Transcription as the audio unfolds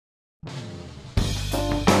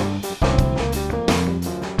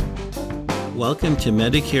Welcome to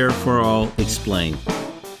Medicare for All Explained.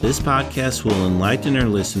 This podcast will enlighten our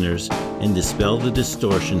listeners and dispel the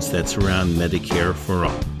distortions that surround Medicare for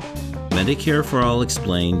All. Medicare for All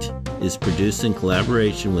Explained is produced in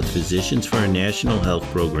collaboration with Physicians for a National Health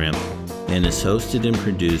Program and is hosted and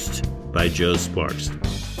produced by Joe Sparks.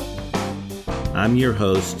 I'm your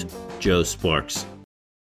host, Joe Sparks.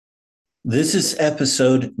 This is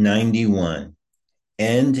episode 91,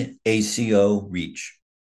 End ACO REACH.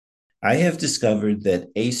 I have discovered that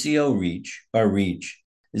ACO REACH, or REACH,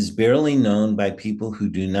 is barely known by people who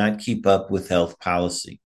do not keep up with health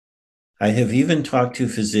policy. I have even talked to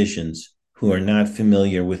physicians who are not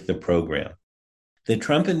familiar with the program. The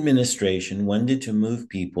Trump administration wanted to move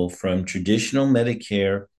people from traditional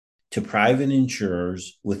Medicare to private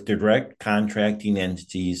insurers with direct contracting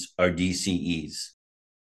entities, or DCEs.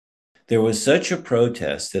 There was such a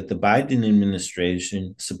protest that the Biden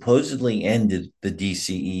administration supposedly ended the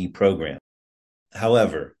DCE program.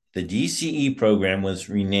 However, the DCE program was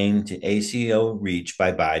renamed to ACO REACH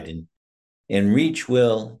by Biden, and REACH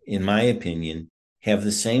will, in my opinion, have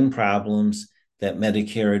the same problems that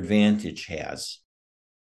Medicare Advantage has.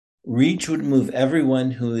 REACH would move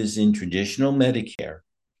everyone who is in traditional Medicare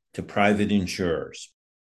to private insurers.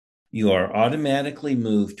 You are automatically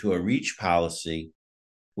moved to a REACH policy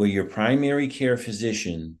where your primary care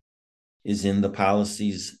physician is in the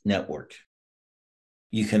policy's network.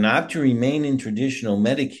 You can opt to remain in traditional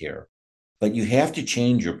Medicare, but you have to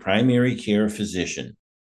change your primary care physician.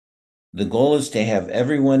 The goal is to have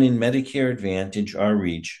everyone in Medicare Advantage or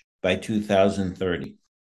REACH by 2030.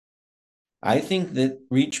 I think that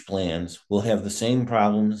REACH plans will have the same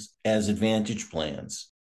problems as Advantage plans,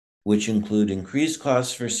 which include increased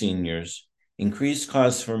costs for seniors, increased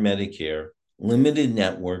costs for Medicare, limited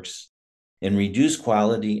networks, and reduced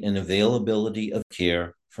quality and availability of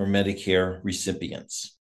care for Medicare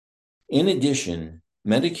recipients. In addition,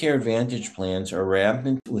 Medicare Advantage plans are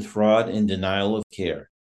rampant with fraud and denial of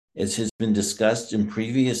care, as has been discussed in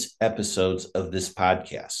previous episodes of this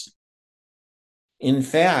podcast. In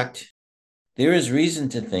fact, there is reason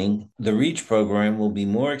to think the REACH program will be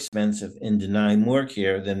more expensive and deny more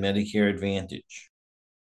care than Medicare Advantage.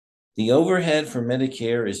 The overhead for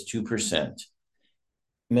Medicare is 2%.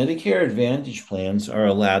 Medicare Advantage plans are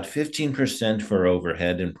allowed 15% for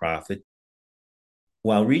overhead and profit,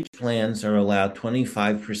 while REACH plans are allowed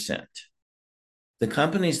 25%. The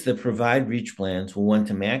companies that provide REACH plans will want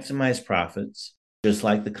to maximize profits, just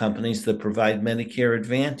like the companies that provide Medicare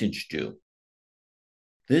Advantage do.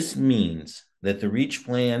 This means that the REACH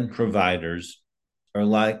plan providers are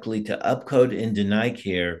likely to upcode and deny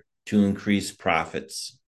care to increase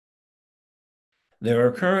profits. There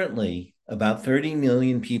are currently about 30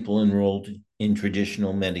 million people enrolled in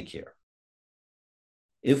traditional Medicare.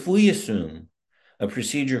 If we assume a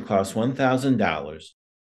procedure costs $1,000,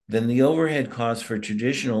 then the overhead cost for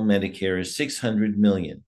traditional Medicare is $600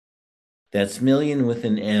 million. That's million with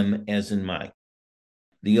an M as in Mike.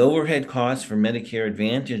 The overhead cost for Medicare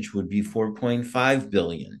Advantage would be $4.5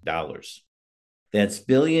 billion. That's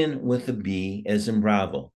billion with a B as in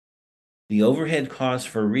Bravo. The overhead cost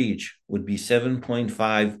for REACH would be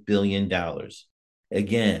 $7.5 billion.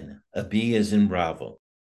 Again, a B as in Bravo.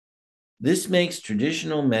 This makes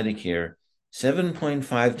traditional Medicare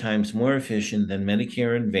 7.5 times more efficient than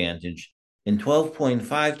Medicare Advantage and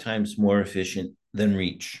 12.5 times more efficient than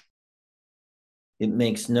REACH. It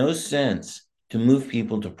makes no sense to move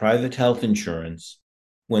people to private health insurance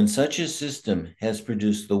when such a system has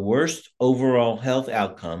produced the worst overall health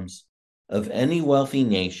outcomes of any wealthy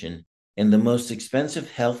nation and the most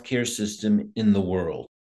expensive healthcare system in the world.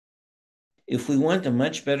 If we want a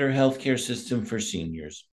much better healthcare system for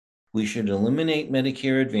seniors, we should eliminate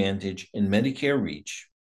Medicare Advantage and Medicare REACH,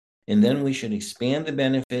 and then we should expand the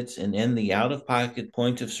benefits and end the out-of-pocket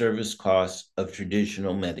point-of-service costs of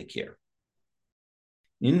traditional Medicare.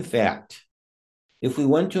 In fact, if we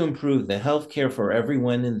want to improve the healthcare for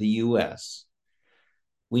everyone in the U.S.,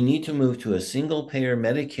 we need to move to a single-payer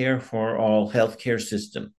Medicare for all healthcare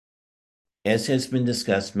system, as has been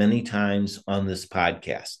discussed many times on this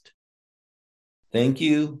podcast. Thank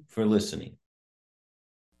you for listening.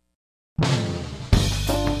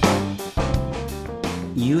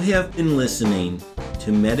 You have been listening to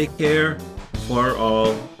Medicare for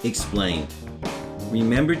All Explained.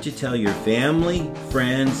 Remember to tell your family,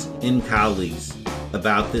 friends, and colleagues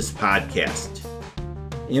about this podcast.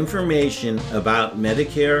 Information about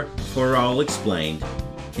Medicare for All Explained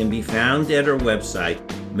can be found at our website,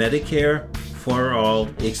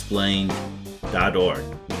 medicareforallexplained.org.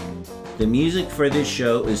 The music for this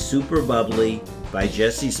show is Super Bubbly by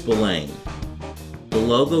Jesse Spillane. The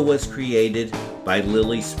logo was created by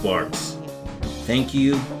Lily Sparks. Thank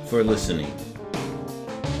you for listening.